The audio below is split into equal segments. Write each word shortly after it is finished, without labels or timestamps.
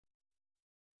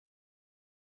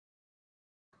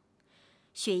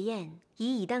雪雁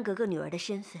以以丹格格女儿的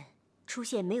身份出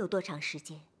现没有多长时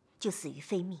间，就死于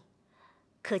非命，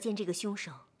可见这个凶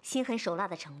手心狠手辣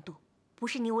的程度，不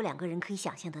是你我两个人可以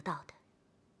想象得到的。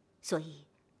所以，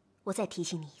我再提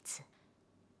醒你一次，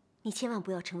你千万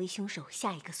不要成为凶手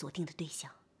下一个锁定的对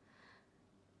象。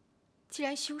既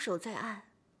然凶手在案，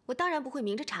我当然不会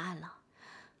明着查案了。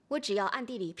我只要暗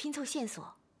地里拼凑线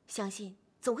索，相信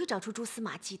总会找出蛛丝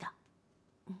马迹的。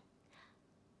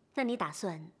那你打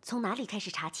算从哪里开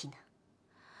始查起呢？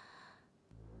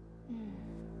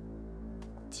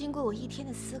经过我一天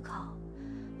的思考，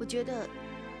我觉得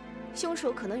凶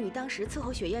手可能与当时伺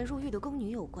候雪雁入狱的宫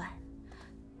女有关。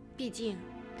毕竟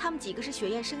他们几个是雪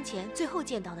雁生前最后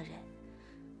见到的人，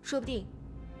说不定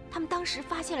他们当时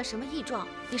发现了什么异状，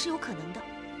也是有可能的。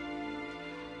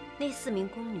那4名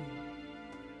宫女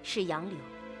是杨柳、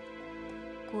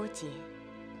郭洁、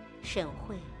沈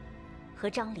慧和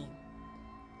张玲。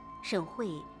沈慧，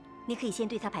你可以先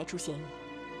对她排除嫌疑。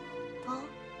哦，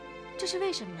这是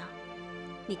为什么呢？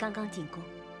你刚刚进宫，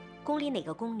宫里哪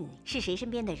个宫女是谁身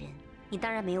边的人，你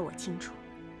当然没有我清楚。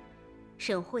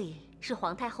沈慧是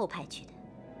皇太后派去的，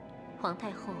皇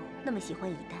太后那么喜欢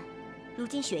以丹，如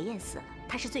今雪雁死了，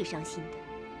她是最伤心的，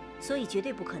所以绝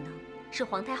对不可能是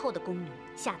皇太后的宫女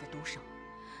下的毒手。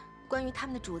关于他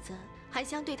们的主子，韩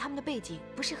香对他们的背景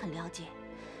不是很了解，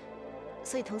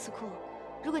所以佟司库，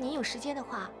如果您有时间的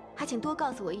话，还请多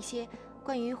告诉我一些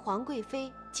关于皇贵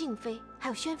妃、静妃还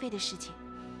有宣妃的事情。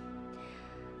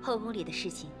后宫里的事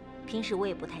情，平时我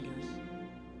也不太留意。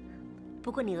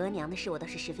不过你额娘的事，我倒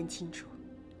是十分清楚。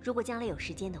如果将来有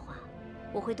时间的话，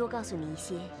我会多告诉你一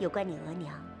些有关你额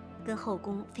娘跟后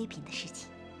宫妃嫔的事情。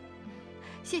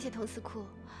谢谢佟司库。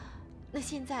那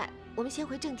现在我们先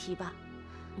回正题吧。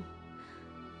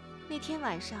那天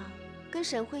晚上跟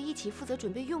沈慧一起负责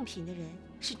准备用品的人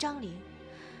是张玲。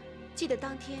记得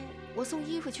当天我送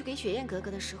衣服去给雪雁格格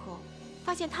的时候，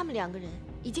发现他们2个人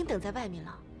已经等在外面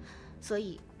了，所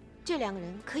以这2个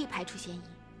人可以排除嫌疑。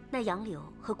那杨柳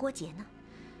和郭洁呢？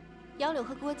杨柳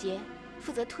和郭洁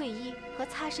负责退衣和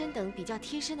擦身等比较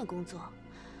贴身的工作，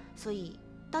所以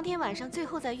当天晚上最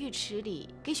后在浴池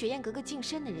里给雪雁格格净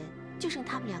身的人就剩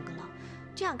他们2个了。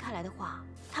这样看来的话，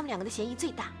他们2个的嫌疑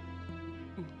最大。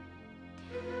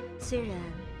虽然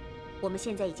我们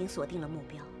现在已经锁定了目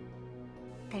标，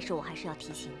但是我还是要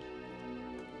提醒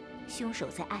你，凶手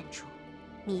在暗处，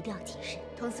你一定要谨慎。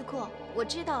佟司库，我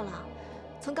知道了。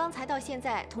从刚才到现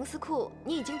在，佟司库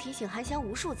你已经提醒韩香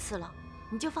无数次了，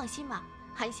你就放心吧，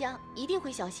韩香一定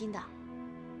会小心的。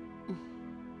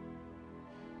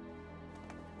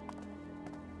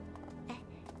哎，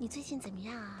你最近怎么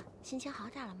样啊？心情好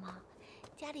点了吗？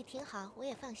家里挺好，我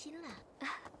也放心了。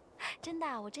真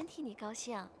的，我真替你高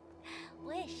兴。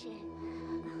我也是。你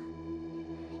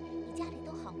家里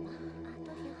都好吗？啊，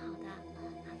都挺好的。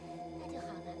那就好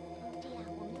了，这样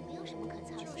我们就没有什么可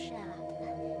操心的了。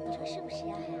你说是不是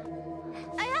呀？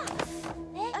哎呀，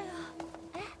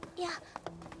哎呀，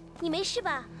你没事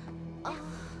吧？啊，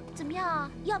怎么样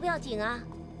啊？要不要紧啊？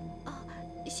啊，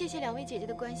谢谢2位姐姐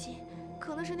的关心。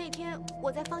可能是那天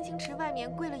我在方兴池外面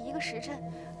跪了1个时辰，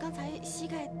刚才膝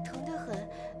盖疼得很，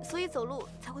所以走路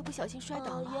才会不小心摔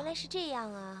倒了。原来是这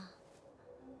样啊！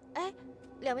哎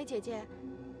，2位姐姐，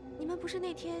你们不是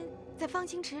那天在方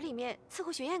兴池里面伺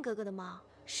候雪雁格格的吗？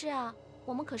是啊，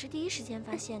我们可是第一时间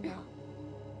发现的。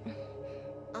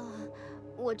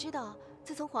我知道，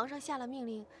自从皇上下了命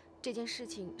令，这件事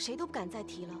情谁都不敢再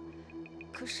提了。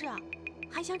可是啊，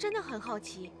韩香真的很好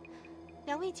奇。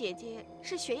2位姐姐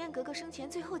是雪雁格格生前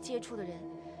最后接触的人，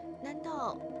难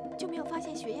道就没有发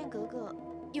现雪雁格格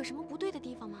有什么不对的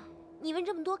地方吗？你问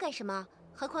这么多干什么？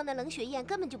何况那冷雪雁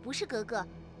根本就不是格格，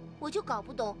我就搞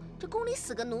不懂，这宫里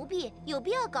死个奴婢，有必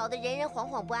要搞得人人惶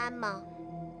惶不安吗？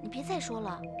你别再说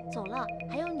了，走了。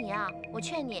还有你啊，我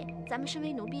劝你，咱们身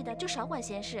为奴婢的就少管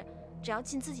闲事，只要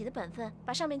尽自己的本分，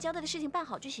把上面交代的事情办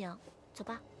好就行。走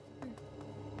吧。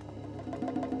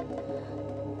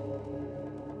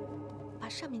把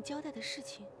上面交代的事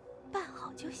情办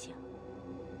好就行。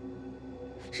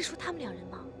是说他们2人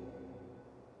吗？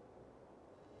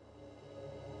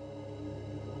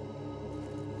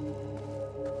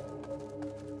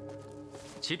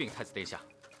启禀太子殿下，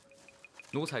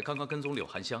奴才刚刚跟踪柳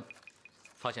含香，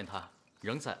发现她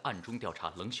仍在暗中调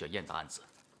查冷雪雁的案子。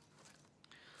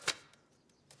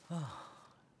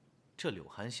这柳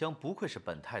含香不愧是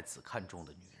本太子看中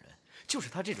的女人，就是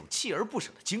她这种锲而不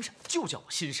舍的精神，就叫我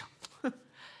欣赏。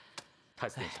太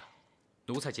子殿下，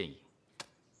奴才建议，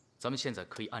咱们现在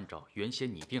可以按照原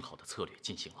先拟定好的策略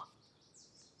进行了。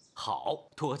好，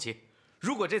托杰，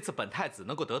如果这次本太子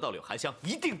能够得到柳含香，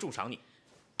一定重赏你。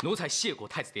奴才谢过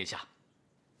太子殿下。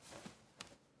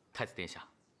太子殿下，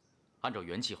按照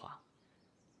原计划，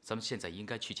咱们现在应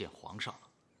该去见皇上了。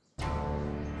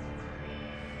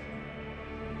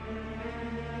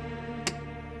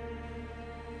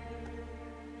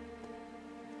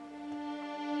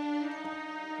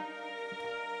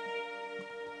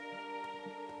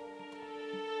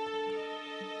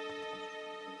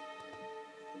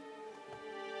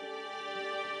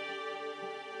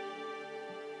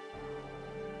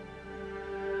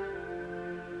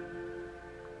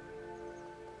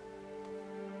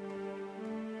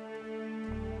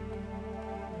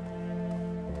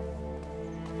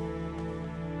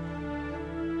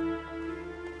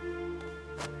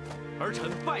儿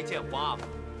臣拜见皇阿玛。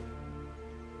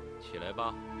起来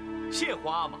吧。谢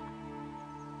皇阿玛。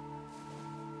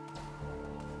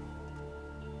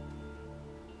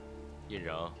胤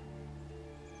禛，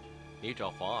你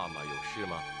找皇阿玛有事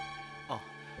吗？哦，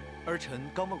儿臣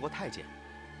刚问过太监，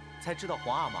才知道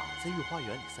皇阿玛在御花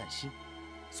园里散心，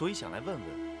所以想来问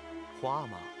问，皇阿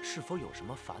玛是否有什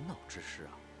么烦恼之事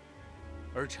啊？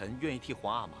儿臣愿意替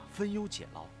皇阿玛分忧解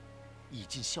劳，以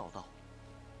尽孝道。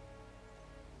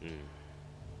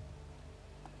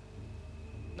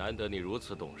难得你如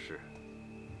此懂事。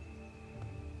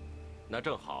那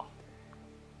正好，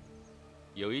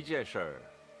有一件事儿，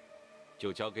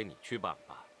就交给你去办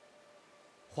吧。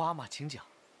皇阿玛，请讲。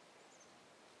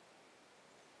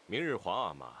明日皇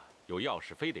阿玛有要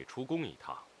事，非得出宫一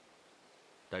趟，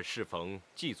但适逢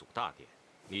祭祖大典，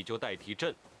你就代替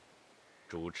朕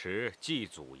主持祭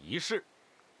祖仪式，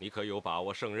你可有把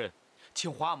握胜任？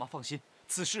请皇阿玛放心，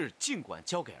此事尽管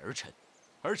交给儿臣。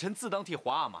儿臣自当替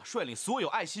皇阿玛率领所有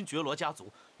爱新觉罗家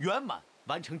族圆满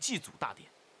完成祭祖大典。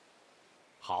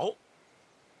好，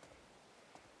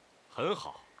很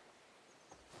好。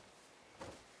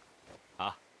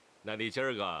啊，那你今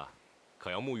儿个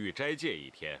可要沐浴斋戒一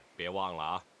天，别忘了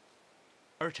啊。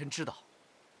儿臣知道。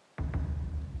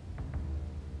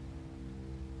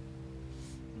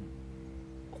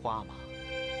皇阿玛，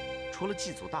除了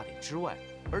祭祖大典之外，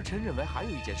儿臣认为还有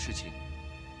一件事情，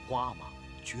皇阿玛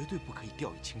绝对不可以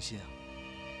掉以轻心啊！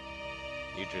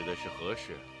你指的是何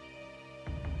事？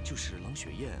就是冷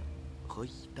雪燕和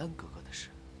以丹格格的事。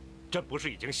朕不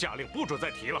是已经下令不准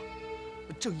再提了？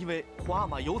正因为皇阿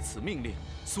玛有此命令，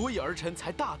所以儿臣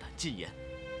才大胆进言。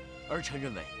儿臣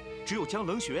认为，只有将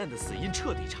冷雪燕的死因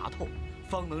彻底查透，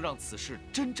方能让此事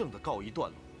真正的告一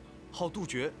段落，好杜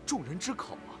绝众人之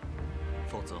口啊！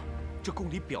否则，这宫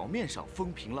里表面上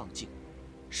风平浪静，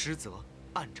实则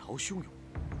暗潮汹涌，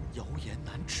谣言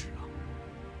难止啊！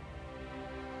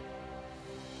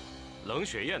冷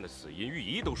雪燕的死因，御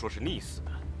医都说是溺死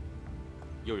的，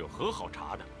又有何好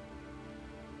查的？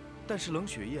但是冷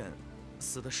雪燕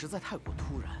死的实在太过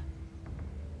突然，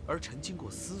儿臣经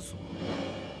过思索，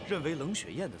认为冷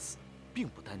雪燕的死并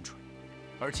不单纯，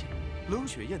而且冷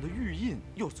雪燕的玉印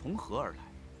又从何而来？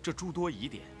这诸多疑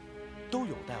点，都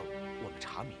有待我们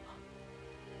查明啊。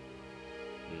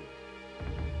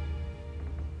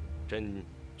朕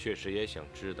确实也想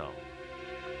知道，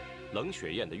冷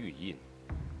雪燕的玉印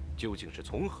究竟是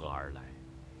从何而来。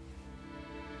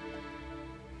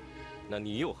那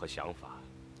你有何想法？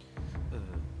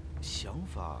想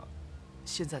法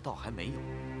现在倒还没有。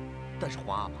但是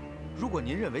皇阿玛，如果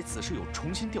您认为此事有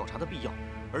重新调查的必要，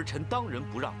儿臣当仁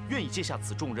不让，愿意接下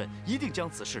此重任，一定将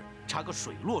此事查个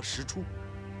水落石出。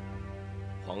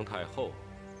皇太后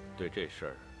对这事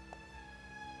儿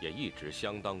也一直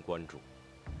相当关注。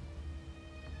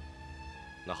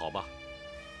那好吧，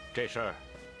这事儿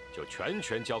就全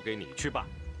权交给你去办。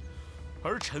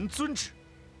儿臣遵旨。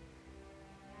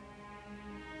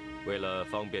为了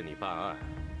方便你办案，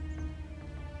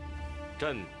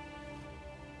朕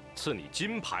赐你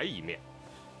金牌一面。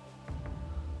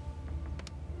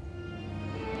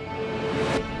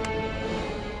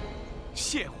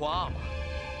谢皇阿玛。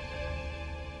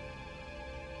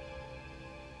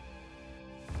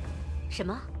什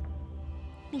么？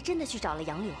你真的去找了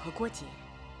杨柳和郭杰？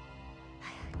哎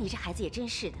呀，你这孩子也真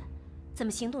是的，怎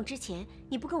么行动之前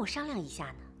你不跟我商量一下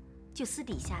呢？就私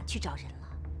底下去找人了。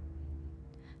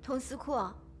佟司库，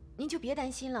您就别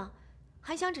担心了，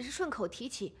韩香只是顺口提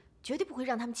起，绝对不会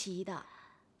让他们起疑的。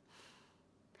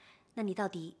那你到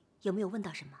底有没有问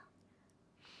到什么？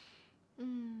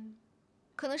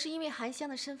可能是因为韩香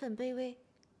的身份卑微，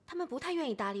他们不太愿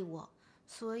意搭理我，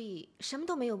所以什么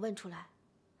都没有问出来。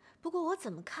不过我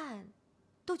怎么看，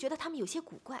都觉得他们有些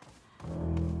古怪。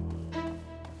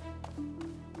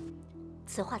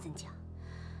此话怎讲？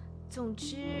总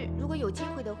之，如果有机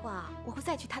会的话，我会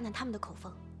再去探探他们的口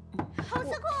风。佟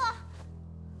司库，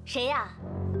谁呀？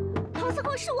佟司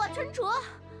库是我纯主。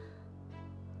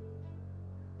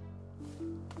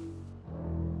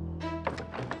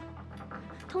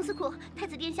童司库，太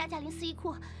子殿下驾临司仪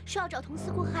库，说要找童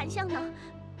司库和涵香呢。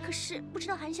可是不知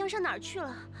道涵香上哪儿去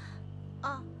了。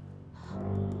啊，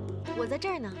我在这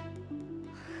儿呢。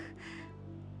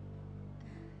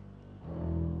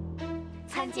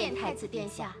参见太子殿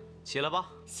下。起来吧。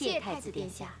谢太子殿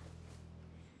下。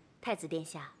太子殿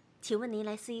下，请问您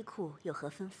来司仪库有何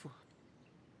吩咐？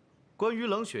关于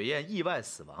冷雪雁意外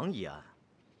死亡一案，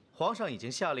皇上已经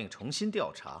下令重新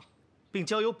调查，并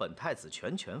交由本太子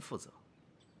全权负责。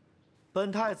本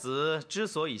太子之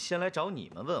所以先来找你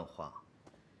们问话，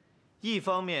一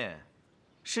方面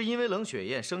是因为冷雪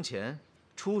雁生前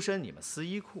出身你们司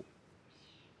仪库，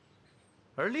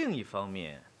而另一方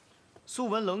面，素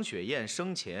闻冷雪雁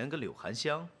生前跟柳含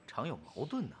香常有矛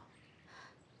盾呢。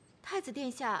太子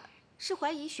殿下是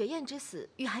怀疑雪雁之死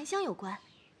与涵香有关。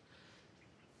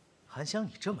含香，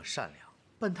你这么善良，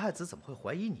本太子怎么会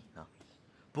怀疑你呢？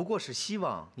不过是希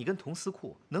望你跟童司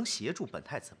库能协助本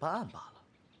太子办案罢了。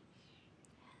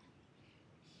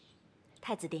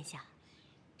太子殿下，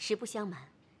实不相瞒，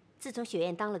自从雪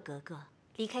雁当了格格，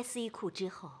离开司仪库之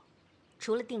后，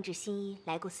除了定制新衣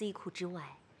来过司仪库之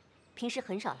外，平时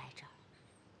很少来这儿。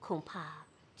恐怕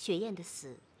雪雁的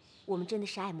死，我们真的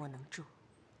是爱莫能助。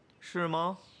是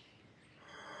吗？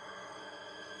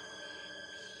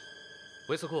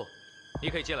韦司库，你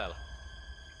可以进来了。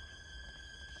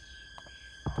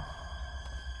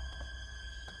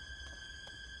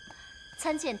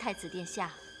参见太子殿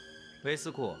下。韦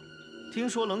司库，听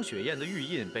说冷雪雁的玉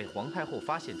印被皇太后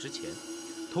发现之前，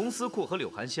童司库和柳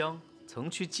含香曾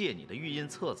去借你的玉印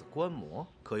册子观摩，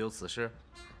可有此事？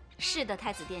是的，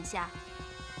太子殿下。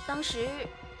当时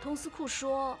童司库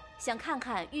说想看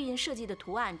看玉印设计的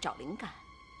图案，找灵感。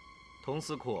童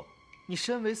司库，你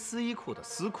身为司仪库的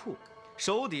司库，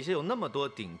手底下有那么多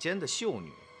顶尖的秀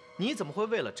女，你怎么会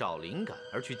为了找灵感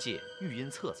而去借玉印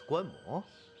册子观摩？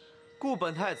故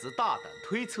本太子大胆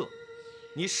推测，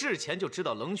你事前就知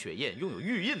道冷雪雁拥有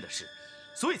玉印的事，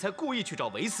所以才故意去找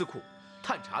韦司库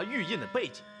探查玉印的背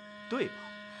景，对吧？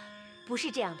不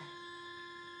是这样的，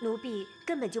奴婢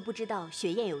根本就不知道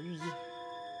雪雁有玉印，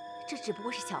这只不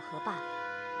过是巧合罢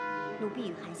了。奴婢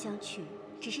与含香去，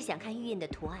只是想看玉印的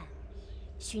图案，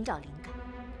寻找灵感。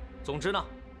总之呢，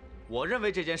我认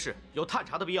为这件事有探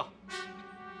查的必要。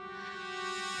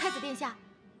太子殿下，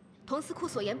童司库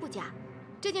所言不假，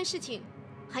这件事情，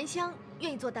含香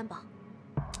愿意做担保。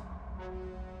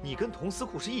你跟童司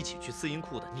库是一起去司银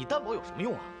库的，你担保有什么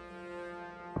用啊？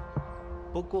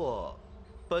不过，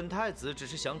本太子只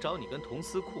是想找你跟童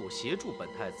司库协助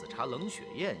本太子查冷雪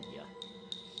雁一案。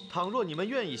倘若你们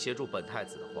愿意协助本太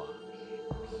子的话，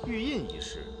玉印一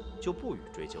事就不予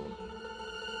追究了。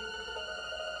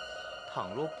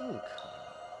倘若不肯，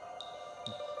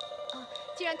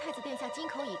既然太子殿下金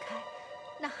口已开，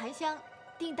那含香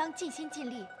定当尽心尽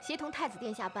力协同太子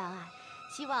殿下办案，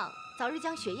希望早日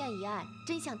将雪雁一案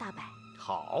真相大白。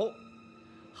好，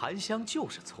含香就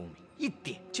是聪明，一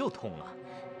点就通了。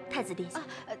太子殿下，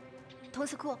童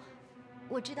司库，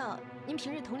我知道您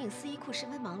平日统领司仪库十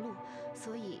分忙碌，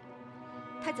所以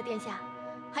太子殿下，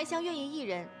含香愿意一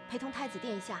人陪同太子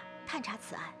殿下探查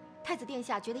此案。太子殿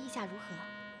下觉得意下如何？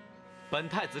本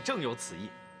太子正有此意。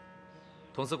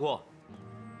童司库，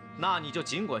那你就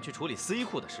尽管去处理司仪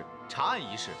库的事，查案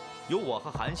一事有我和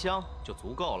含香就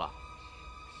足够了。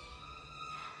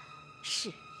是。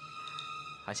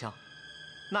含香，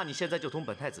那你现在就同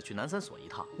本太子去南三所一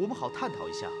趟，我们好探讨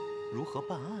一下如何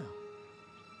办案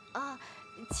啊。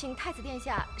请太子殿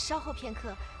下稍后片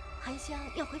刻，含香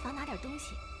要回房拿点东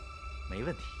西。没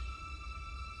问题。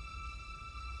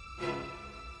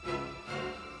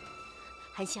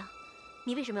含香，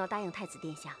你为什么要答应太子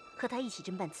殿下和他一起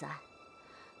侦办此案？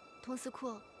童司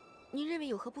库，您认为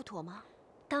有何不妥吗？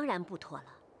当然不妥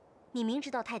了。你明知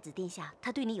道太子殿下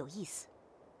他对你有意思，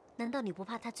难道你不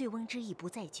怕他醉翁之意不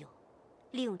在酒，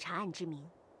利用查案之名，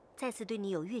再次对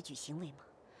你有越矩行为吗？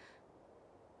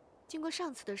经过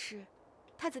上次的事，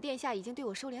太子殿下已经对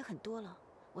我收敛很多了，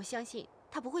我相信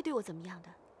他不会对我怎么样的。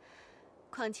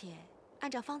况且，按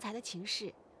照方才的情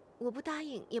势，我不答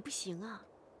应也不行啊。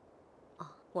哦，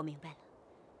我明白了，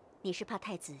你是怕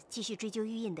太子继续追究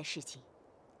玉印的事情，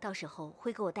到时候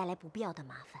会给我带来不必要的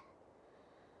麻烦。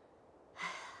唉，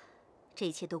这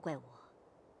一切都怪我，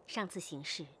上次行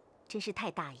事真是太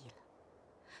大意了。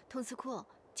童司库，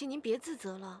请您别自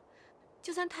责了。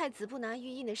就算太子不拿玉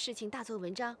印的事情大做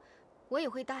文章，我也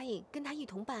会答应跟他一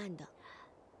同办案的。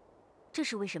这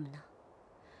是为什么呢？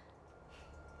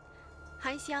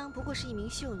含香不过是一名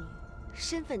秀女，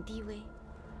身份低微，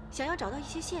想要找到一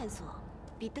些线索，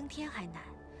比登天还难。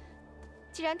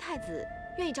既然太子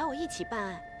愿意找我一起办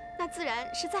案，那自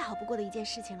然是再好不过的一件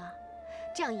事情了。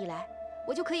这样一来，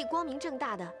我就可以光明正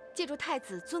大的借助太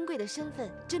子尊贵的身份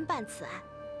侦办此案。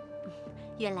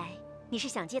原来你是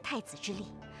想借太子之力。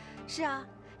是啊，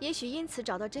也许因此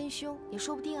找到真凶也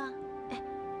说不定啊。哎，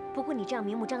不过你这样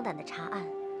明目张胆的查案，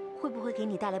会不会给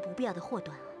你带来不必要的祸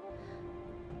端啊？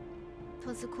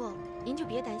托司库，您就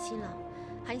别担心了，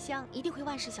涵香一定会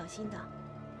万事小心的。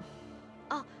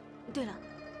哦，对了，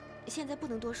现在不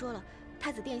能多说了，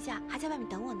太子殿下还在外面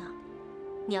等我呢。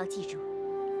你要记住，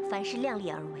凡事量力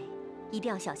而为，一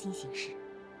定要小心行事。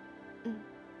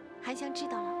涵香知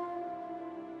道了。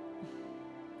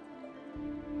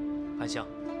涵香，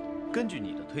根据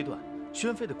你的推断，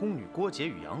宣妃的宫女郭洁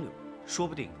与杨柳，说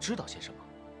不定知道些什么。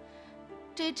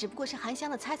这也只不过是涵香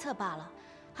的猜测罢了。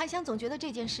涵香总觉得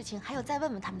这件事情还有再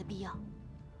问问他们的必要。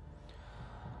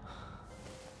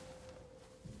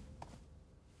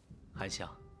涵香，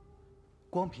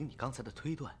光凭你刚才的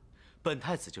推断，本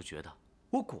太子就觉得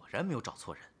我果然没有找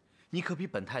错人。你可比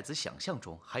本太子想象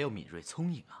中还要敏锐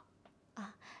聪颖啊！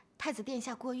啊，太子殿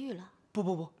下过誉了。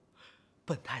不，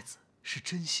本太子是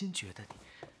真心觉得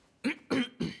你。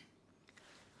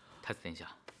太子殿下，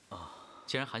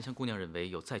既然涵香姑娘认为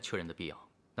有再确认的必要，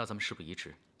那咱们事不宜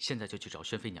迟，现在就去找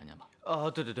宣妃娘娘吧。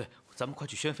对，咱们快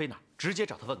去宣妃那儿，直接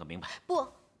找她问个明白。不，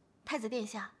太子殿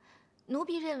下，奴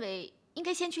婢认为应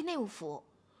该先去内务府。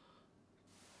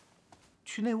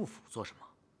去内务府做什么？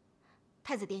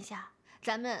太子殿下，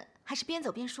咱们还是边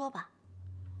走边说吧。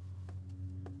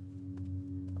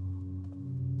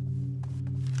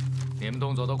你们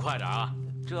动作都快点啊！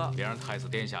别让太子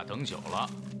殿下等久了。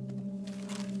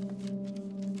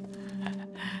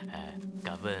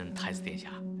敢问太子殿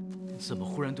下，怎么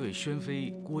忽然对宣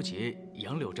妃、郭洁、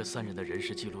杨柳这3人的人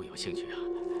事记录有兴趣啊？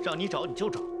让你找你就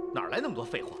找，哪来那么多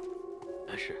废话？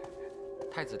是，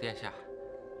太子殿下。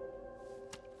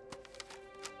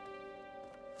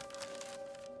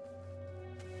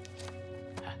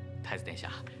太子殿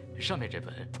下，上面这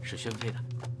本是宣妃的，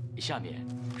下面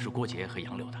是郭洁和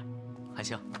杨柳的。涵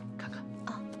香，看看。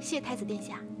哦，谢太子殿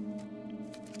下。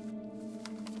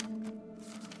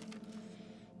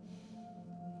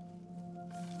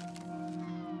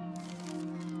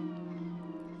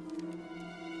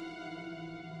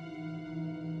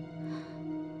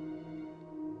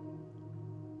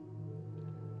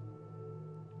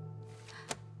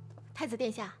太子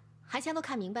殿下，涵香都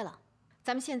看明白了，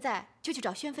咱们现在就去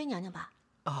找宣妃娘娘吧。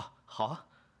啊，好啊。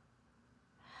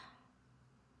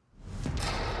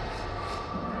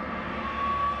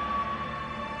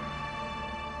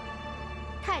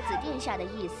太子殿下的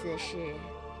意思是，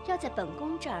要在本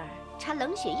宫这儿查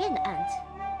冷雪宴的案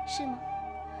子，是吗？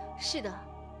是的，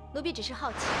奴婢只是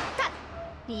好奇。大胆！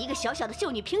你一个小小的秀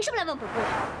女，凭什么来问本宫？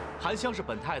涵香是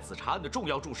本太子查案的重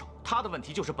要助手，她的问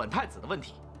题就是本太子的问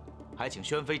题。还请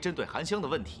宣妃针对涵香的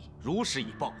问题如实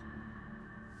以报。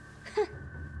哼，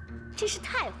真是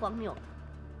太荒谬了！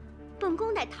本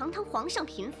宫乃堂堂皇上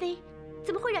嫔妃，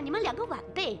怎么会让你们2个晚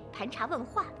辈盘查问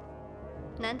话？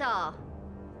难道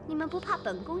你们不怕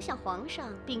本宫向皇上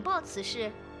禀报此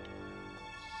事？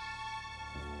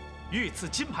御赐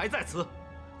金牌在此，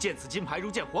见此金牌如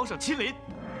见皇上亲临。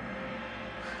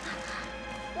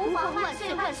吾皇万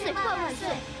岁万岁万万岁！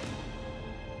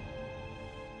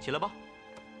起来吧。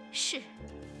是。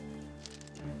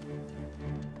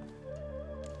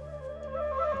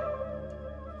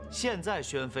现在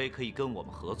宣妃可以跟我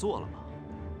们合作了吗？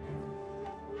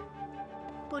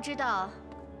不知道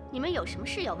你们有什么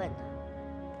事要问的，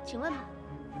请问吧。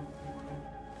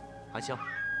涵香，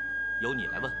由你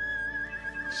来问。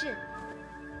是。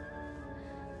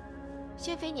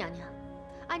宣妃娘娘，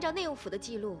按照内务府的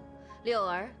记录，柳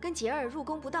儿跟洁儿入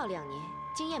宫不到2年，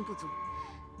经验不足。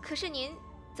可是您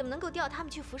怎么能够调他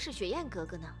们去服侍雪雁格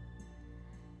格呢？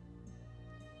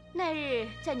那日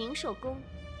在宁寿宫，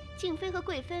静妃和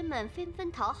贵妃们纷纷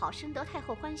讨好深得太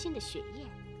后欢心的雪雁，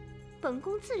本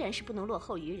宫自然是不能落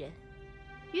后于人，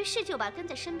于是就把跟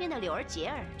在身边的柳儿、洁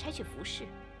儿差去服侍，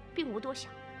并无多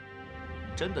想。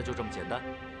真的就这么简单？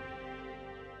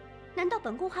难道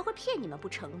本宫还会骗你们不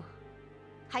成吗？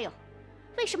还有，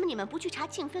为什么你们不去查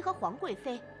静妃和皇贵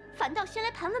妃，反倒先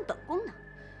来盘问本宫呢？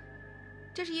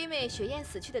这是因为雪雁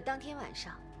死去的当天晚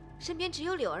上，身边只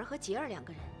有柳儿和洁儿2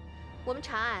个人，我们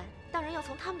查案当然要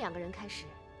从他们2个人开始。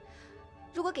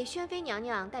如果给宣妃娘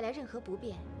娘带来任何不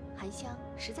便，涵香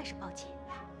实在是抱歉。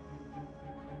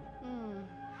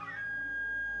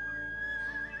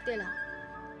对了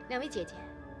，2位姐姐，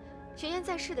雪雁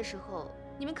在世的时候，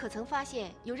你们可曾发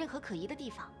现有任何可疑的地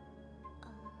方？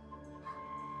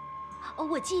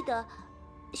我记得，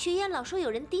雪雁老说有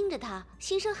人盯着她，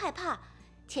心生害怕。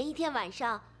前一天晚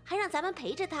上还让咱们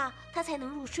陪着她，她才能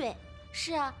入睡。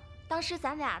是啊，当时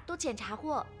咱俩都检查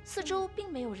过，4周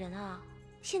并没有人啊。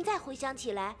现在回想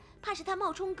起来，怕是他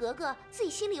冒充格格，自己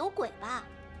心里有鬼吧？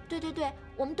对对对，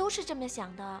我们都是这么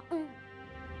想的。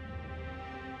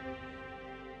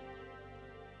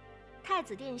太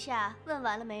子殿下问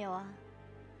完了没有啊？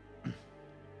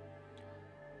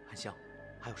涵香，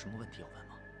还有什么问题要问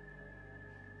吗？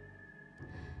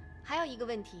还有一个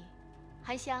问题，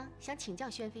涵香想请教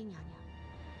宣妃娘娘。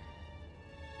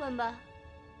问吧。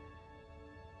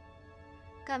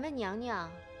敢问娘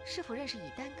娘是否认识以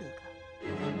丹格格？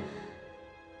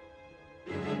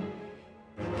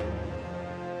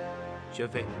宣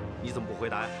妃，你怎么不回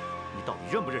答呀？你到底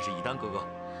认不认识以丹格格？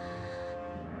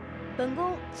本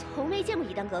宫从没见过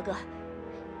以丹格格，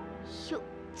又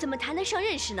怎么谈得上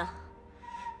认识呢？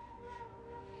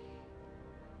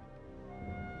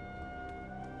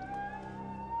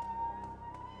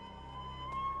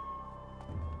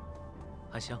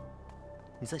涵香，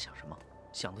你在想什么？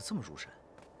想得这么入神。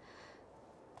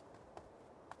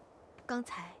刚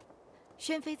才，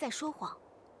宣妃在说谎。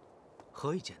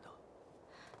何以见得？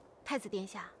太子殿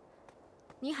下，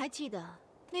您还记得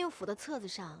内务府的册子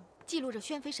上记录着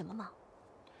宣妃什么吗？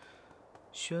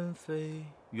宣妃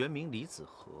原名李子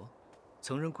荷，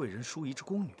曾任贵人淑仪之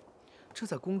宫女，这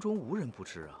在宫中无人不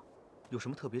知啊。有什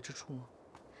么特别之处吗？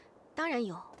当然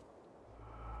有。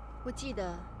我记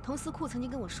得佟司库曾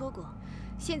经跟我说过，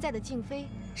现在的静妃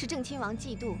是正亲王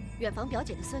嫉妒远房表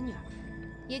姐的孙女儿，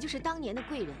也就是当年的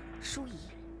贵人淑仪。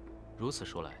如此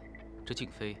说来，这静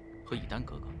妃和以丹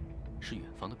格格是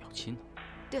远房的表亲呢。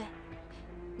对，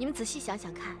你们仔细想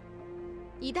想看，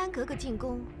以丹格格进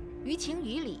宫，于情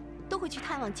于理都会去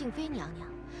探望静妃娘娘。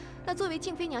那作为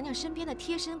静妃娘娘身边的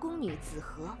贴身宫女紫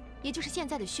荷，也就是现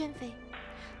在的宣妃，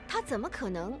她怎么可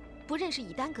能不认识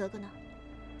以丹格格呢？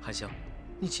涵香，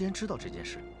你既然知道这件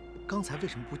事，刚才为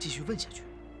什么不继续问下去？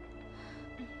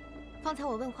方才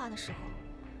我问话的时候，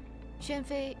宣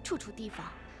妃处处提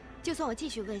防，就算我继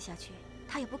续问下去，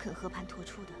她也不肯和盘托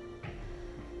出的。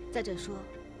再者说，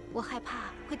我害怕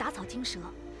会打草惊蛇，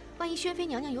万一宣妃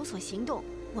娘娘有所行动，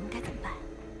我们该怎么办？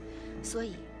所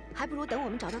以，还不如等我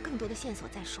们找到更多的线索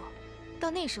再说。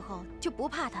到那时候，就不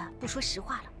怕她不说实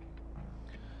话了。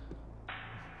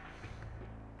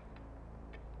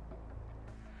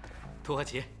涂和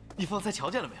奇，你方才瞧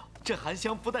见了没有？这涵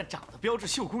香不但长得标致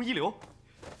秀宫一流，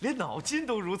连脑筋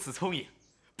都如此聪颖，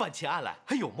办起案来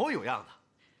还有模有样的。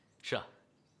是啊，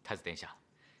太子殿下，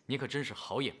你可真是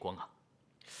好眼光啊！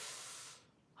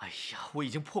哎呀，我已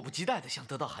经迫不及待地想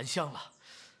得到涵香了。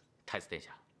太子殿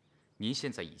下，您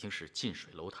现在已经是近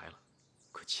水楼台了，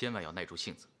可千万要耐住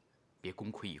性子，别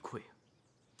功亏一篑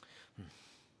啊。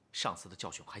上次的教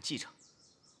训我还记着，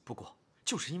不过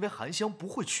就是因为涵香不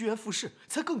会趋炎附势，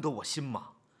才更得我心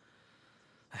嘛。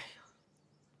哎呀，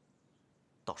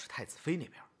倒是太子妃那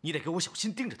边，你得给我小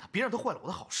心盯着她，别让她坏了我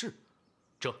的好事。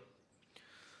这。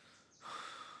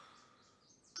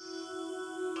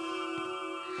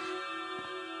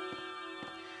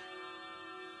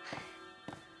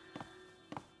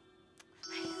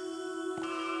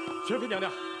宣妃娘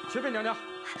娘，宣妃娘娘，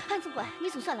安总管，你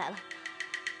总算来了。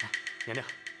娘娘，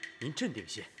您镇定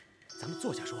些，咱们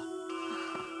坐下说。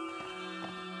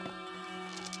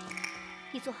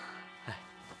你坐。哎，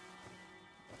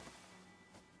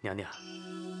娘娘，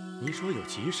您说有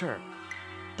急事儿，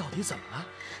到底怎么了？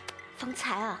方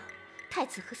才啊，太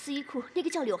子和司仪库那个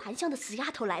叫柳涵香的死丫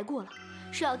头来过了，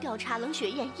说要调查冷雪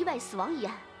雁意外死亡一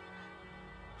案。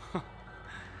哼，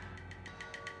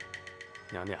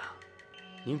娘娘，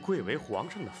您贵为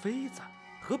皇上的妃子，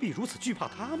何必如此惧怕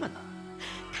他们呢？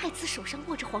太子手上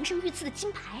握着皇上御赐的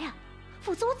金牌啊，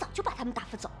否则我早就把他们打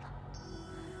发走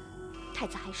了。太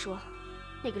子还说，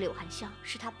那个柳涵香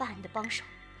是他办案的帮手。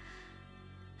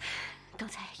刚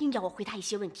才硬要我回答一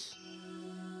些问题。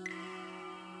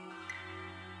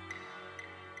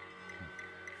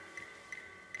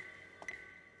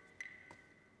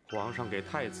皇上给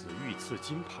太子御赐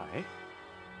金牌，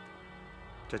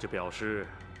这就表示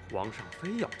皇上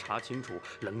非要查清楚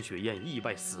冷雪雁意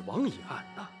外死亡一案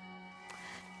呐。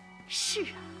是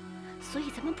啊，所以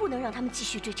咱们不能让他们继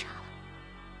续追查了。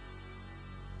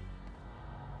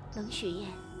冷雪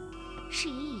雁是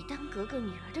以以丹格格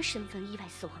女儿的身份意外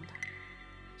死亡的，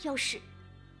要是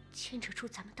牵扯出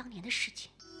咱们当年的事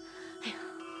情，哎呀，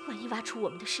万一挖出我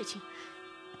们的事情，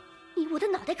我的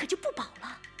脑袋可就不保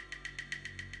了。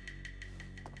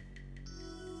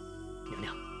娘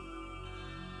娘，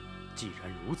既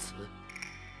然如此，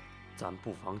咱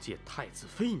不妨借太子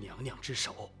妃娘娘之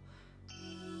手，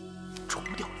除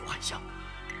掉柳涵香。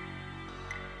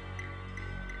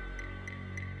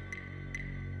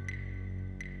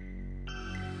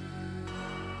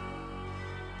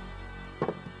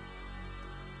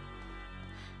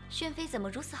宣妃怎么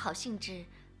如此好兴致，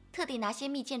特地拿些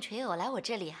蜜饯垂藕来我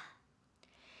这里啊。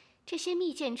这些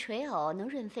蜜饯垂藕能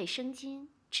润肺生津，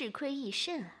治亏益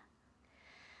肾啊。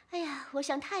哎呀，我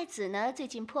想太子呢最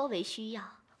近颇为需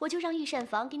要，我就让御膳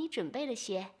房给你准备了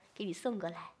些，给你送过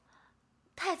来。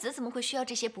太子怎么会需要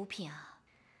这些补品啊？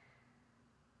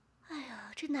哎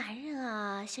呀，这男人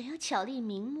啊，想要巧立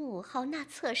名目，好纳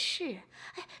侧室，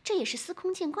哎，这也是司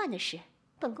空见惯的事，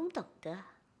本宫懂得。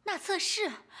纳侧室，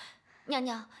娘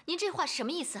娘，您这话是什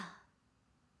么意思啊？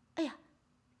哎呀，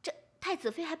这太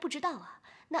子妃还不知道啊，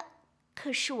那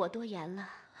可是我多言了。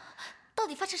到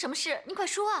底发生什么事？您快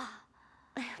说啊！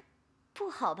哎呀，不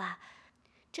好吧？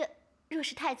这若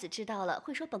是太子知道了，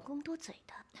会说本宫多嘴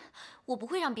的。我不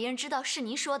会让别人知道是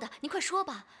您说的，您快说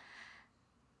吧。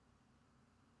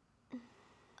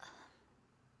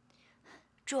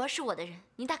主儿是我的人，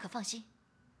您大可放心。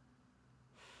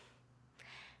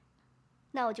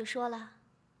那我就说了，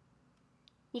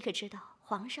你可知道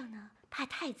皇上呢派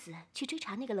太子去追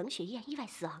查那个冷雪雁意外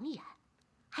死亡一案，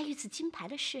还遇刺金牌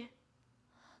的事？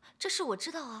这事我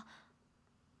知道啊。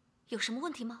有什么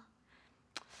问题吗？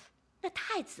那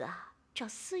太子啊，找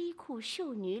司衣库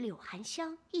秀女柳含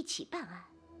香一起办案，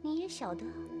你也晓得，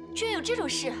居然有这种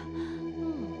事！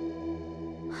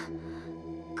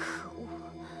可恶！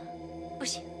不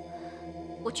行，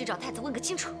我去找太子问个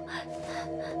清楚。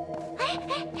哎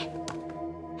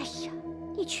呀，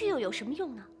你去又有什么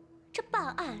用呢？这办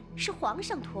案是皇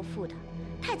上托付的，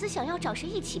太子想要找谁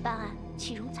一起办案，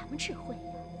岂容咱们智慧呀？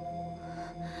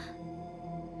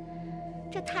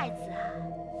这太子啊，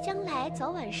将来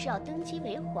早晚是要登基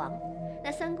为皇，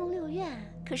那三宫六院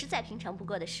可是再平常不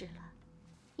过的事了。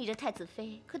你这太子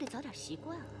妃可得早点习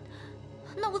惯啊。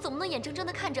那我总不能眼睁睁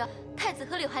地看着太子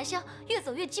和柳含香越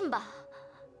走越近吧？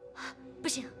不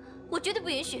行，我绝对不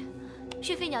允许！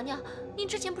雪妃娘娘，您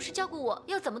之前不是教过我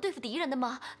要怎么对付敌人的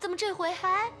吗？怎么这回？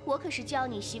哎，我可是教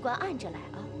你习惯按着来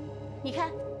啊！你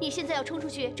看你现在要冲出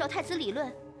去找太子理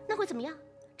论，那会怎么样？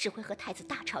只会和太子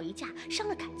大吵一架，伤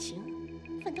了感情。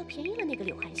反倒便宜了那个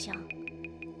柳含香。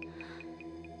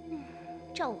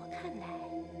照我看来，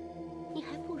你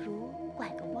还不如拐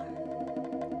个弯儿。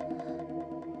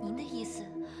您的意思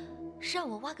是让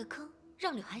我挖个坑，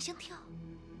让柳含香跳？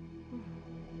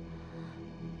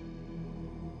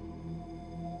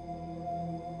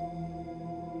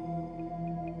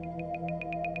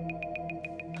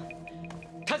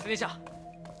太子殿下，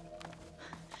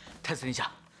太子殿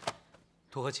下，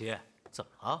托和奇，怎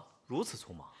么了？如此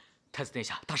匆忙？太子殿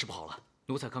下，大事不好了！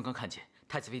奴才刚刚看见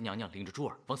太子妃娘娘领着珠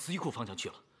儿往司衣库方向去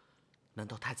了。难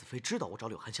道太子妃知道我找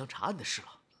柳含香查案的事了？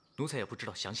奴才也不知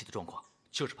道详细的状况，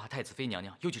就是怕太子妃娘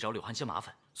娘又去找柳含香麻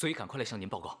烦，所以赶快来向您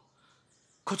报告。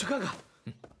快去看看。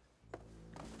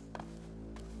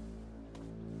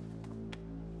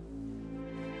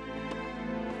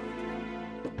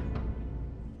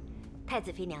太子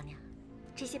妃娘娘，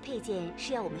这些配件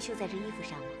是要我们绣在这衣服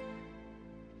上吗？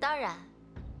当然，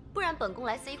不然本宫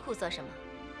来司衣库做什么？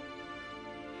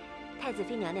太子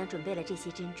妃娘娘准备了这些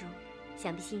珍珠，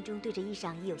想必心中对这衣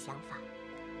裳已有想法。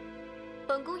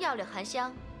本宫要柳含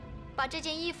香把这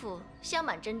件衣服镶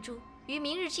满珍珠，于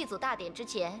明日祭祖大典之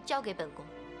前交给本宫。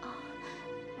啊，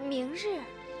明日？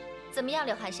怎么样，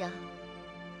柳含香？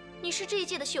你是这一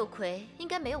届的绣魁，应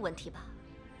该没有问题吧？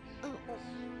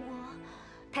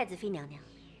太子妃娘娘，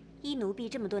依奴婢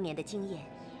这么多年的经验，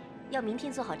要明天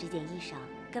做好这件衣裳，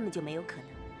根本就没有可能。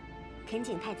恳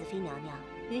请太子妃娘娘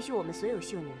允许我们所有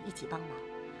绣女一起帮忙。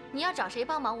你要找谁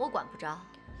帮忙，我管不着。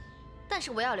但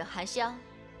是我要柳含香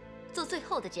做最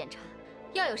后的检查，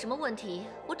要有什么问题，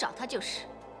我找她就是。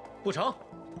不成。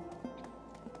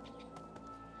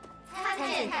参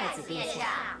见太子殿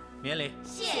下。免礼。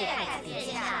谢太子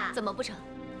殿下。怎么不成？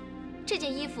这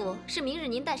件衣服是明日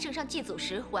您带圣上祭祖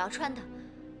时我要穿的。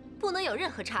不能有任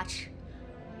何差池，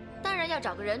当然要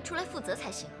找个人出来负责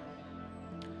才行。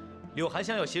柳含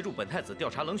香要协助本太子调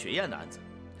查冷雪雁的案子，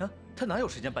啊，他哪有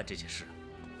时间办这些事啊？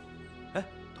哎，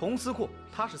同司库，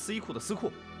他是司衣库的司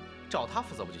库，找他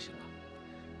负责不就行了？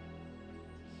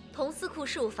同司库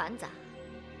事务繁杂，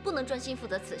不能专心负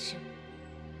责此事。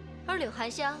而柳含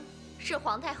香是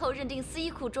皇太后认定司衣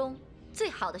库中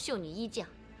最好的绣女衣匠，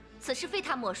此事非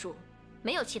她莫属，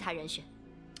没有其他人选。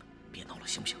别闹了，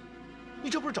行不行？你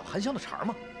这不是找含香的茬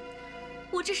吗？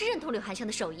我这是认同柳含香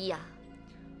的手艺呀。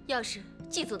要是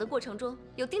祭祖的过程中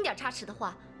有丁点差池的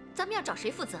话，咱们要找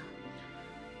谁负责？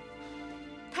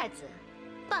太子，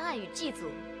办案与祭祖，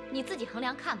你自己衡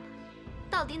量看吧，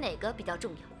到底哪个比较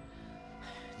重要？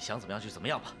你想怎么样就怎么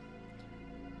样吧。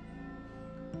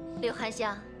柳含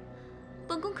香，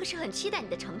本宫可是很期待你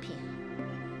的成品。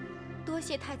多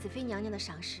谢太子妃娘娘的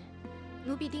赏识，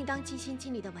奴婢定当尽心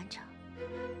尽力地完成。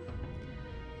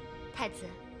太子，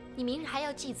你明日还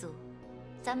要祭祖，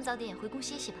咱们早点回宫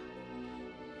歇息吧。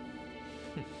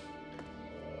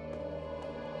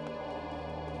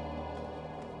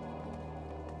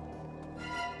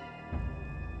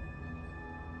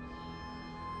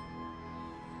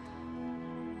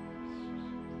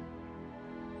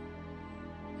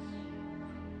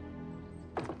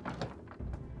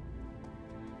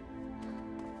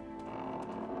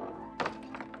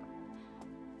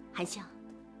韩香，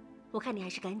我看你还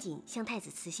是赶紧向太子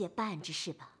辞谢办案之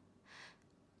事吧。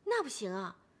那不行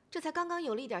啊，这才刚刚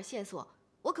有了一点线索，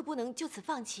我可不能就此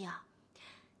放弃啊。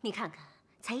你看看，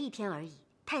才1天而已，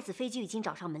太子妃就已经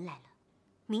找上门来了，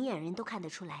明眼人都看得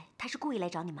出来，他是故意来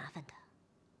找你麻烦的。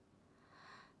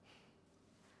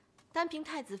单凭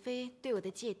太子妃对我的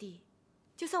芥蒂，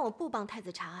就算我不帮太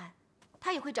子查案，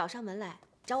他也会找上门来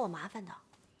找我麻烦的。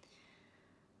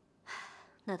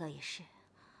那倒也是。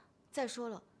再说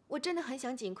了，我真的很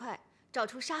想尽快找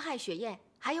出杀害雪雁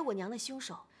还有我娘的凶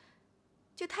手。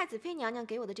就太子妃娘娘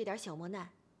给我的这点小磨难，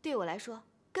对我来说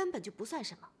根本就不算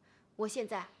什么。我现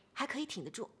在还可以挺得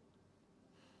住。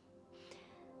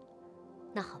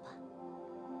那好吧。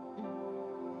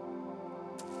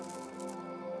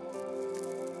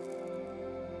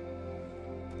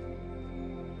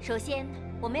首先，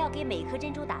我们要给每一颗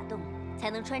珍珠打洞，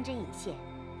才能穿针引线。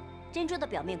珍珠的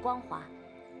表面光滑，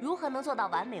如何能做到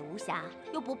完美无瑕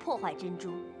又不破坏珍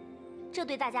珠？这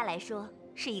对大家来说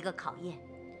是一个考验。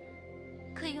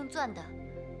可以用钻的，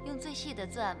用最细的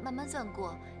钻慢慢钻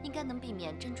过，应该能避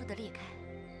免珍珠的裂开。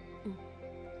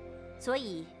所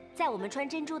以在我们穿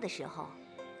珍珠的时候，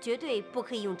绝对不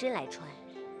可以用针来穿，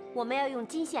我们要用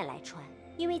金线来穿，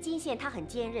因为金线它很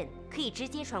坚韧，可以直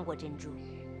接穿过珍珠。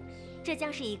这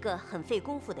将是一个很费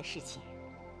功夫的事情。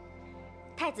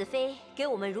太子妃给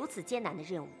我们如此艰难的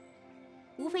任务，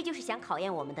无非就是想考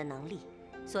验我们的能力，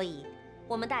所以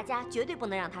我们大家绝对不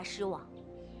能让她失望。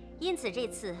因此这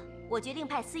次我决定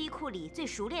派司仪库里最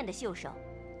熟练的绣手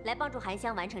来帮助韩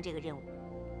香完成这个任务。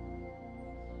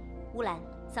乌兰、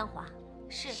桑华，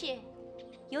是，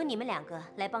由你们2个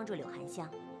来帮助柳含香，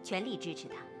全力支持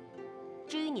她。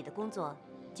至于你的工作，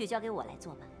就交给我来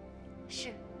做吧。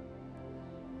是。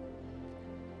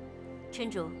春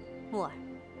竹、木儿，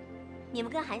你们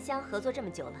跟韩香合作这么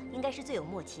久了，应该是最有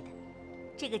默契的。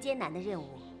这个艰难的任务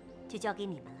就交给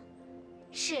你们了。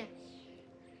是。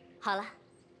好了，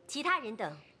其他人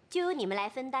等就由你们来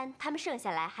分担他们剩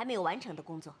下来还没有完成的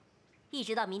工作，一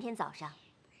直到明天早上。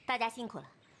大家辛苦了。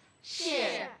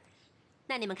是。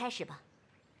那你们开始吧。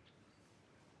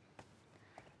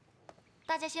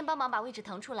大家先帮忙把位置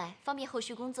腾出来，方便后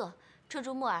续工作。春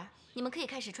竹、木儿，你们可以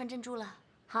开始穿珍珠了。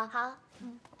好，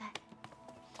来。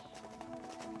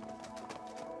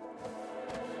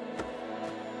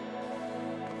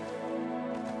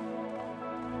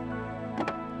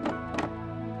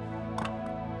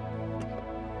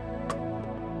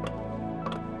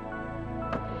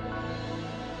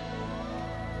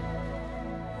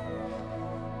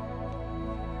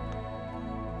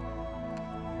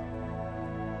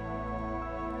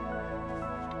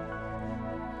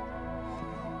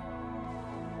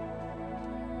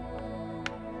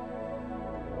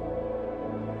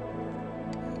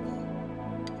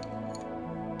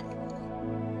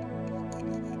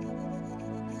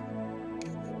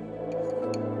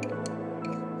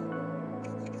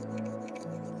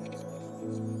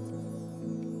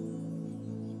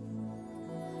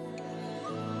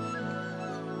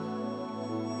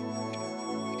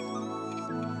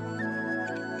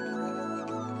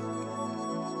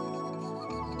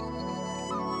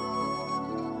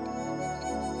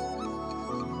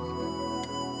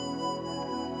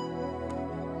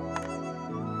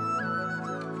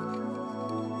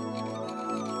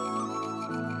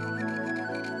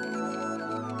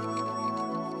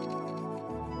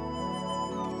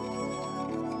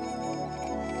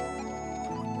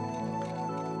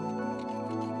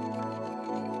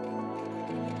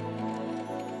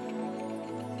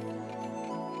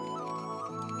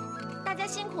大家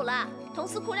辛苦了，童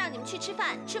司库让你们去吃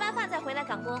饭，吃完饭再回来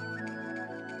赶工。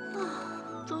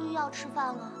终于要吃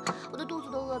饭了，我的肚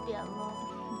子都饿扁了。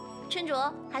春竹、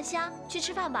韩香，去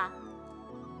吃饭吧。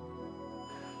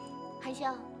韩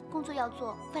香，工作要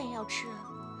做，饭也要吃。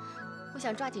我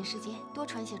想抓紧时间多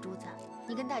穿些珠子，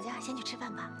你跟大家先去吃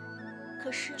饭吧。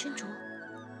可是春竹，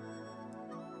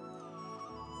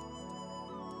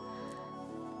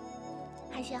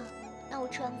韩香，那我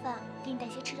吃完饭给你带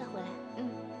些吃的回来。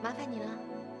麻烦你了。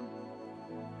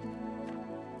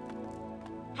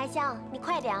韩香，你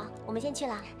快点啊，我们先去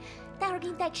了，待会儿给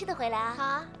你带吃的回来啊。好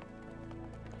啊。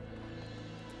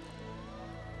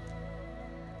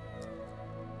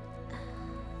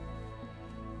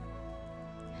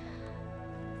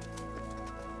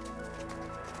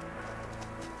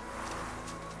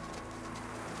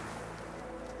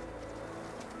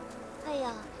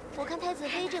我看太子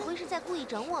妃这回是在故意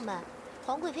整我们。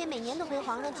皇贵妃每年都陪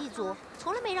皇上祭祖，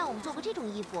从来没让我们做过这种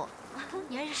衣服。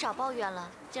你还是少抱怨了。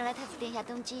将来太子殿下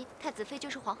登基，太子妃就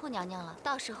是皇后娘娘了，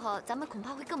到时候咱们恐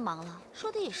怕会更忙了。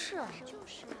说的也是啊。就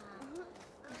是啊。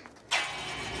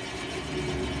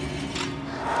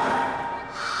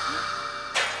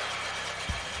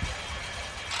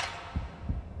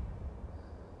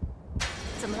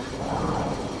怎么了？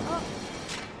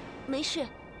没事，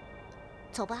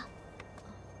走吧。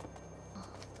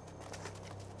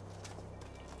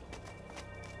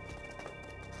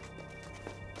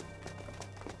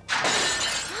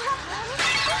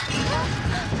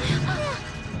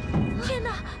天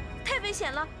哪，太危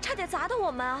险了，差点砸到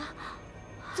我们啊！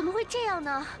怎么会这样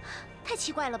呢？太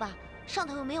奇怪了吧？上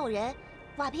头又没有人，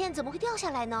瓦片怎么会掉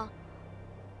下来呢？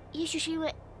也许是因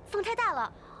为风太大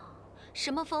了。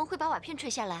什么风会把瓦片吹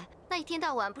下来？那一天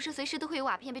到晚不是随时都会有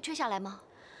瓦片被吹下来吗？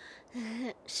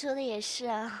说的也是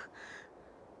啊。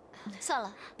算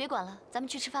了，别管了，咱们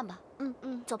去吃饭吧。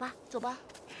走吧，走吧。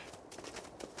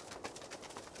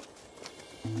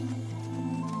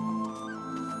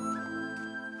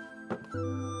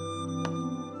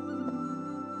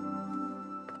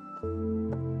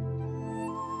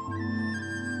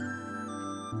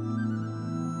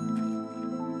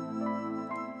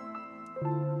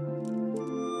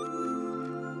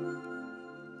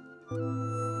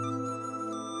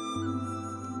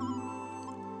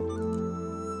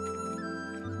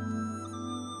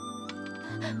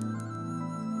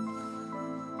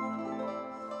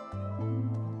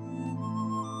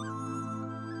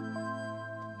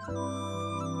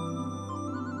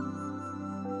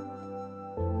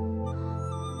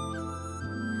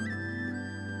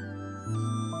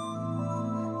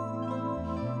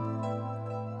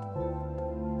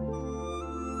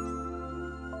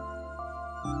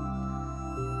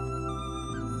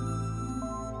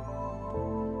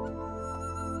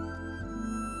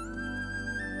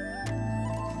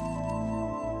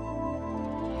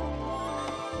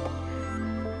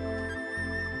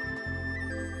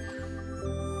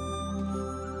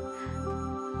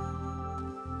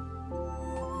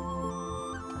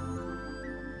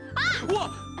我，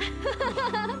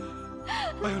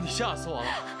哎呦，你吓死我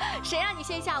了！谁让你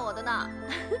先吓我的呢？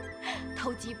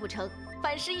偷鸡不成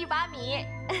反蚀一把米。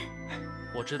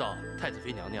我知道太子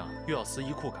妃娘娘又要撕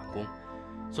衣裤赶工，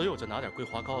所以我就拿点桂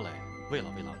花糕来慰劳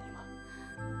慰劳你嘛。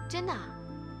真的？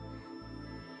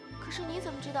可是你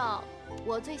怎么知道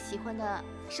我最喜欢的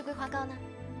是桂花糕呢？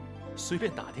随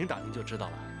便打听打听就知道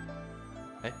了。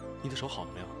哎，你的手好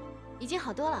了没有？已经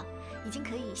好多了，已经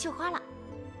可以绣花了。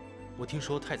我听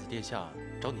说太子殿下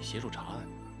找你协助查案，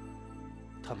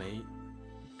他没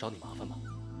找你麻烦吗？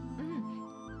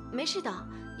没事的，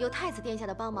有太子殿下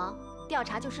的帮忙，调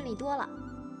查就顺利多了。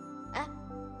哎，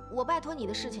我拜托你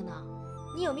的事情呢，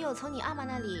你有没有从你阿玛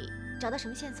那里找到什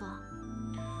么线索？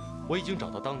我已经找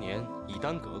到当年以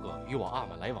丹格格与我阿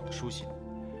玛来往的书信，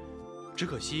只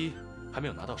可惜还没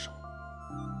有拿到手。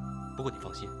不过你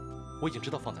放心，我已经知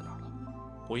道放在哪儿了，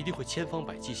我一定会千方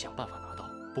百计想办法拿到，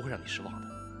不会让你失望的。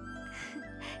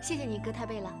谢谢你，哥太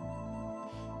贝了。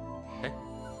哎，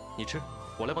你吃，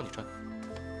我来帮你穿。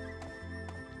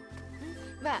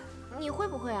喂，你会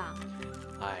不会啊？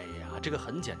哎呀，这个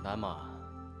很简单嘛。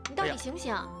你到底行不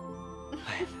行？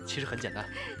哎，其实很简单。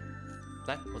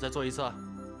来，我再做一次啊。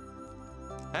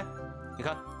哎，你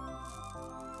看，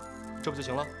这不就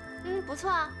行了？不错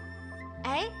啊。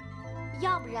哎，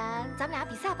要不然咱们俩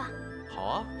比赛吧？好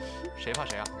啊，谁怕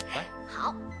谁啊？来。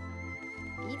好，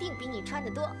一定比你穿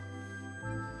得多。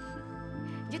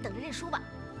你就等着认输吧。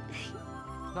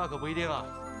那可不一定啊。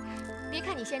别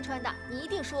看你先穿的，你一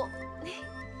定输。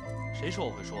谁说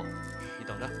我会输？你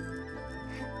等着。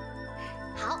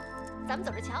好，咱们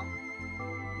走着瞧。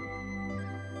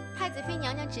太子妃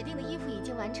娘娘指定的衣服已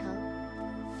经完成，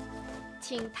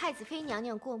请太子妃娘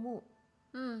娘过目。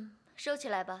收起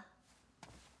来吧。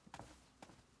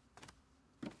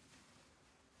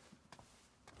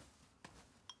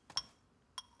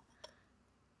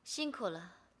辛苦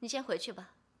了，你先回去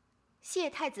吧。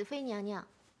谢太子妃娘娘，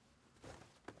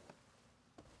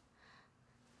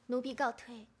奴婢告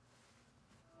退。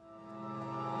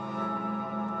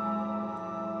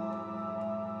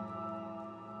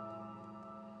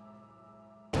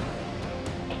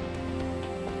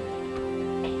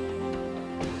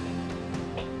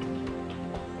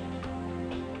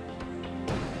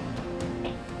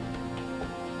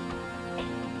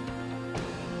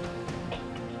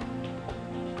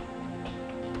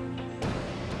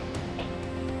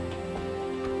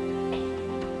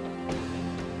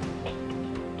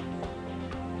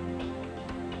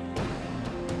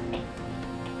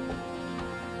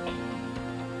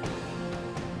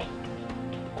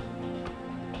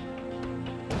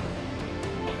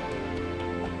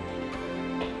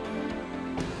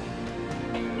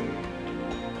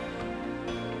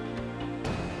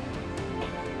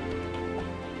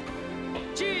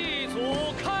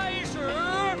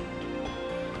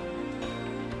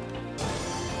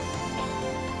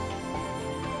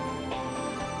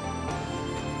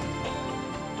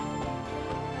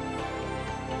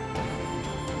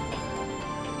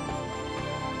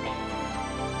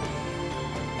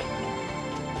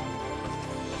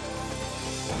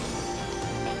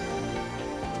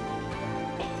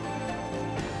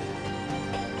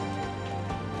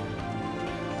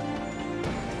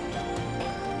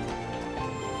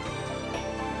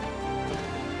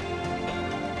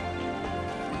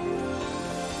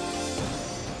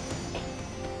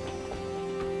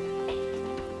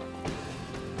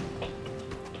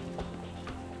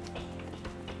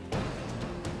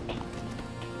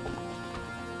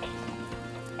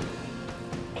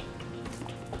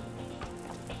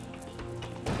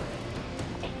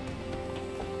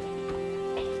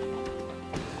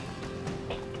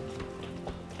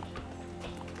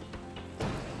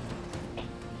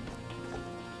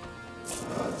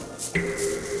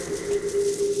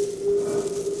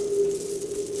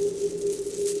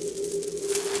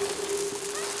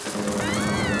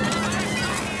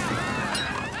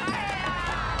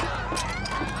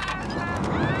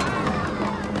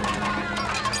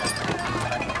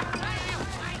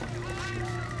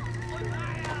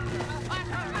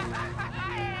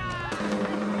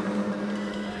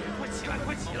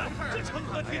起来，这成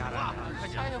何体统啊！快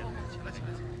加油！起来！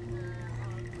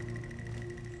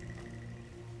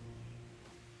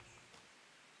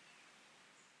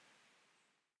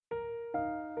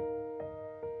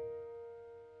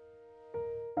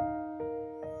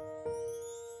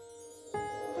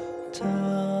他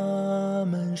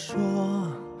们说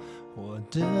我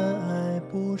的爱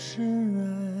不是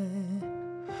爱，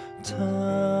他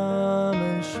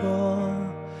们说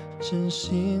真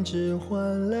心只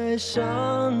换来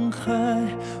伤害。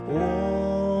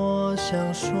我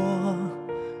想说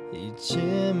一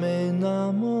切没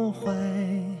那么坏，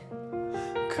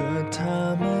可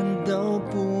他们都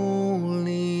不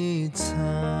理睬。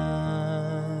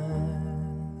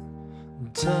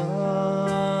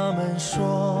他们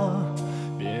说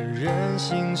别人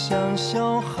心像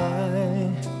小孩，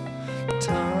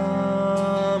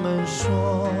他们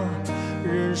说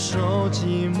忍受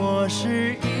寂寞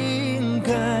是应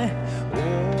该。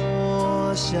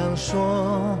我想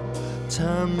说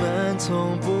他们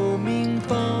从不明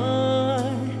白，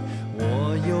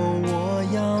我有我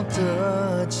要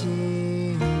的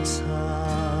精彩，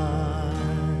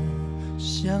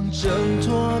想挣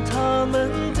脱他们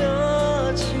的